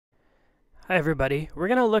Hi everybody, we're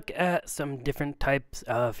going to look at some different types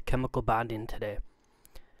of chemical bonding today.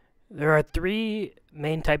 There are three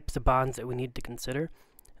main types of bonds that we need to consider.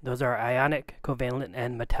 Those are ionic, covalent,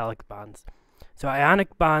 and metallic bonds. So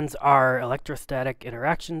ionic bonds are electrostatic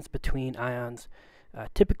interactions between ions,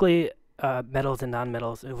 typically metals and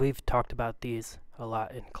nonmetals, and we've talked about these a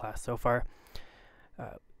lot in class so far.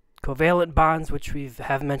 Covalent bonds, which we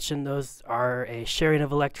have mentioned, those are a sharing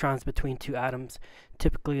of electrons between two atoms.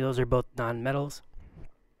 Typically, those are both nonmetals.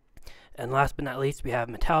 And last but not least, we have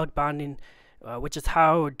metallic bonding, which is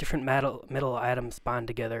how different metal atoms bond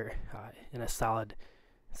together in a solid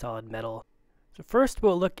metal. So first,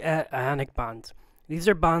 we'll look at ionic bonds. These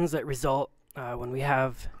are bonds that result when we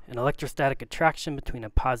have an electrostatic attraction between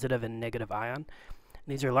a positive and negative ion.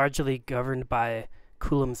 These are largely governed by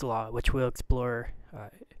Coulomb's law, which we'll explore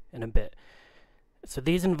in a bit. So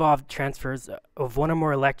these involve transfers of one or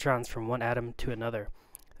more electrons from one atom to another.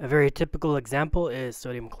 A very typical example is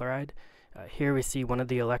sodium chloride. Here we see one of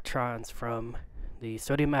the electrons from the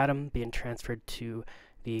sodium atom being transferred to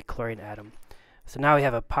the chlorine atom. So now we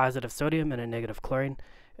have a positive sodium and a negative chlorine,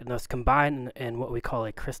 and those combine in what we call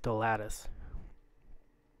a crystal lattice.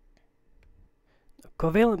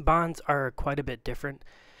 Covalent bonds are quite a bit different.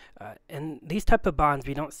 In these type of bonds,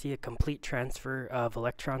 we don't see a complete transfer of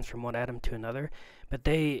electrons from one atom to another, but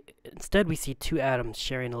instead we see two atoms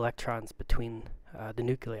sharing electrons between the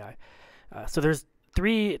nuclei. So there's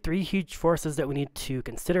three huge forces that we need to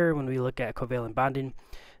consider when we look at covalent bonding.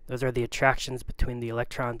 Those are the attractions between the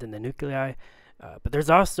electrons and the nuclei. But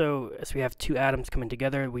there's also, as we have two atoms coming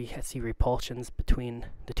together, we see repulsions between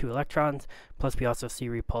the two electrons, plus we also see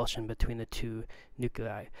repulsion between the two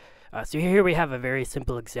nuclei. So here we have a very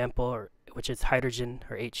simple example, which is hydrogen,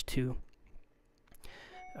 or H2.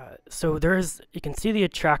 So you can see the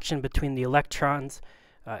attraction between the electrons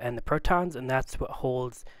and the protons, and that's what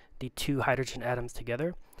holds the two hydrogen atoms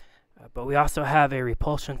together. But we also have a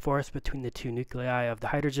repulsion force between the two nuclei of the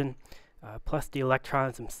hydrogen, plus the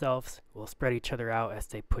electrons themselves will spread each other out as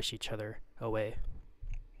they push each other away.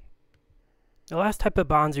 The last type of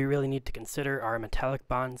bonds we really need to consider are metallic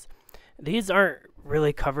bonds. These aren't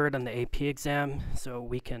really covered on the AP exam, so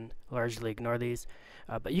we can largely ignore these.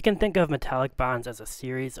 But you can think of metallic bonds as a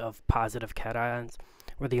series of positive cations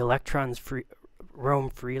where the electrons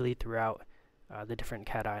roam freely throughout the different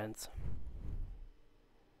cations.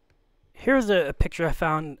 Here's a picture I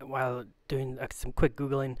found while doing some quick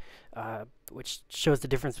Googling, which shows the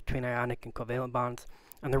difference between ionic and covalent bonds.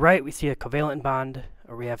 On the right, we see a covalent bond,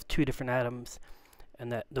 where we have two different atoms,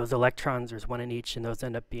 and that those electrons, there's one in each, and those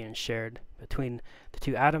end up being shared between the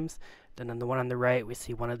two atoms. Then on the one on the right, we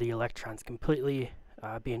see one of the electrons completely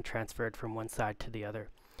being transferred from one side to the other,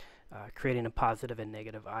 creating a positive and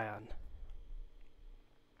negative ion.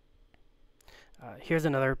 Here's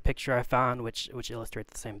another picture I found which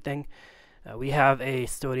illustrates the same thing. We have a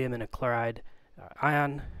sodium and a chloride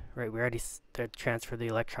ion, right? The transfer of the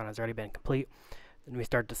electron has already been complete. Then we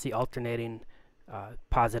start to see alternating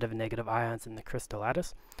positive and negative ions in the crystal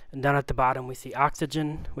lattice. And down at the bottom we see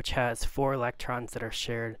oxygen, which has 4 electrons that are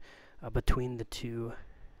shared between the two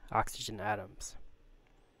oxygen atoms.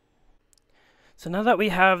 So now that we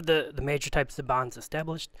have the major types of bonds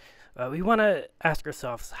established, we want to ask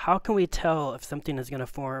ourselves, how can we tell if something is going to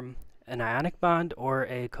form an ionic bond or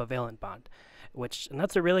a covalent bond? And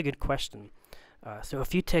that's a really good question. So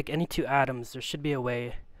if you take any two atoms, there should be a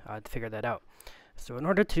way to figure that out. So in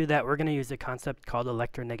order to do that, we're going to use a concept called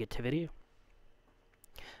electronegativity.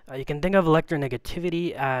 You can think of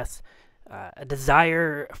electronegativity as a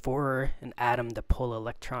desire for an atom to pull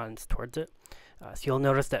electrons towards it. So you'll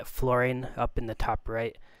notice that fluorine up in the top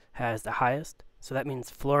right has the highest. So that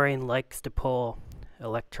means fluorine likes to pull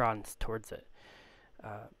electrons towards it.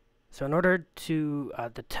 So in order to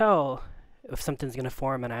tell if something's going to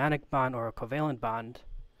form an ionic bond or a covalent bond,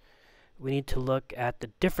 we need to look at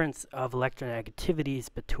the difference of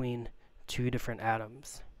electronegativities between two different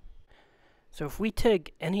atoms. So if we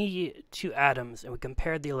take any two atoms and we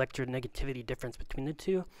compare the electronegativity difference between the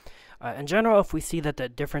two, in general, if we see that the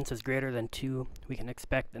difference is greater than 2, we can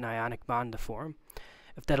expect an ionic bond to form.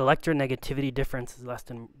 If that electronegativity difference is less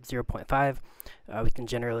than 0.5, we can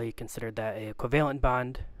generally consider that a covalent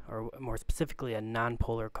bond, or more specifically a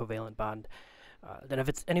nonpolar covalent bond. Then if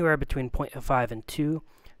it's anywhere between 0.5 and 2,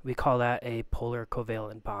 we call that a polar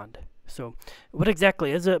covalent bond. So what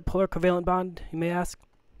exactly is a polar covalent bond, you may ask?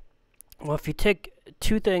 Well, if you take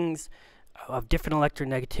two things of different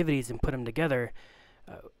electronegativities and put them together,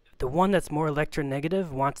 the one that's more electronegative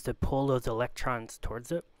wants to pull those electrons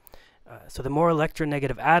towards it. So the more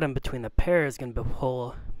electronegative atom between the pair is going to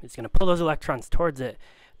pull those electrons towards it,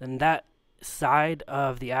 then that side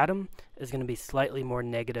of the atom is going to be slightly more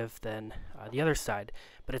negative than the other side,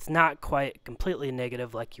 but it's not quite completely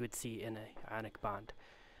negative like you would see in an ionic bond.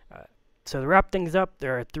 So to wrap things up,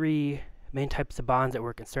 there are three main types of bonds that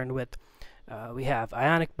we're concerned with. We have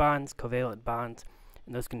ionic bonds, covalent bonds,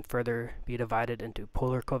 and those can further be divided into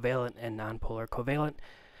polar covalent and nonpolar covalent.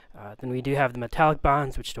 Then we do have the metallic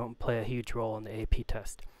bonds, which don't play a huge role in the AP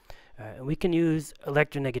test. And we can use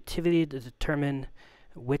electronegativity to determine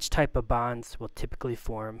which type of bonds will typically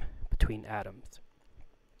form between atoms.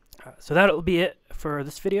 So that will be it for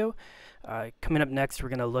this video. Coming up next, we're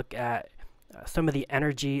going to look at some of the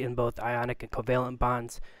energy in both ionic and covalent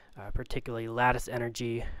bonds, particularly lattice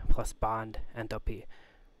energy plus bond enthalpy.